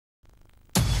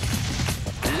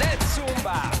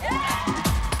Zumba.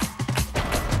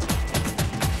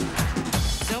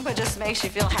 Zumba just makes you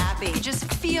feel happy. You just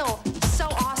feel so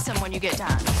awesome when you get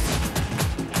done.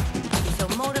 You feel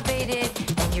motivated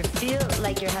and you feel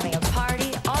like you're having a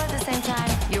party. All at the same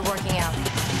time, you're working out.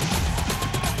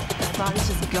 My body's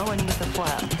just going with the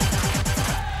flow.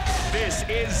 This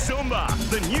is Zumba,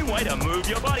 the new way to move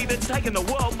your body that's taken the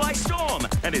world by storm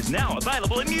and is now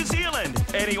available in New Zealand.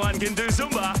 Anyone can do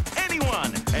Zumba,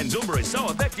 anyone. And Zumba is so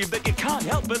effective that you can't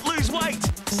help but lose weight.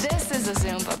 This is a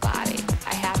Zumba body.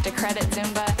 I have to credit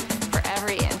Zumba for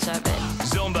every inch of it.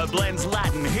 Zumba blends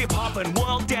Latin, hip-hop and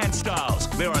world dance styles.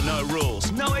 There are no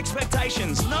rules, no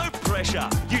expectations, no pressure.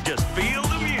 You just feel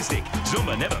the music.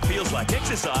 Zumba never feels like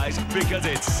exercise because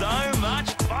it's so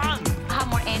much fun. I have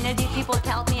more energy. People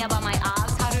tell me about my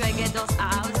abs. How do I get those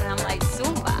abs? And I'm like,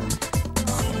 Zumba.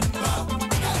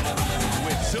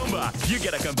 With Zumba, you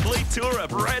get a complete tour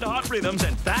of red-hot rhythms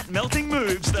and fat-melting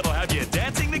moves that'll have you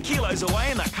dancing the kilos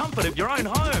away in the comfort of your own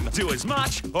home. Do as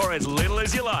much or as little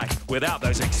as you like without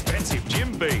those expensive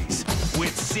gym fees.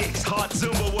 With 6 hot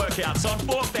Zumba workouts on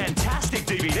 4 fantastic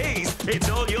DVDs, it's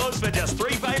all yours for just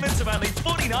 3 payments of only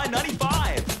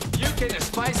 $49.95. You can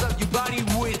spice up your body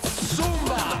with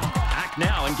Zumba. Act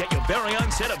now and get your very own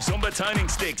set of Zumba toning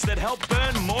sticks that help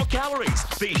burn more calories.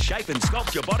 These shape and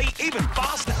sculpt your body even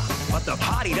faster. But the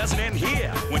party doesn't end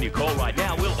here. When you call right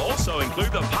now, we'll also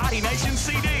include the Party Nation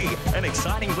CD, an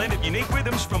exciting blend of unique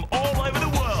rhythms from all over the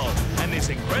world. And this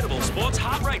incredible sports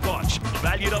heart rate watch.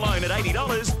 Valued alone at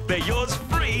 $80, they're yours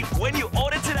free when you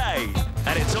order today.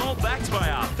 And it's all backed by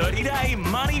our 30-day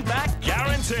money-back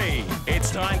guarantee. It's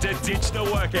time to ditch the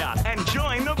workout and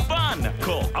join the fun.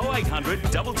 Call 0800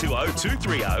 220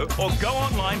 230 or go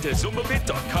online to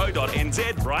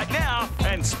zumbafit.co.nz right now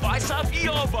and spice up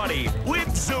your body with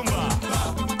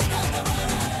Zumba.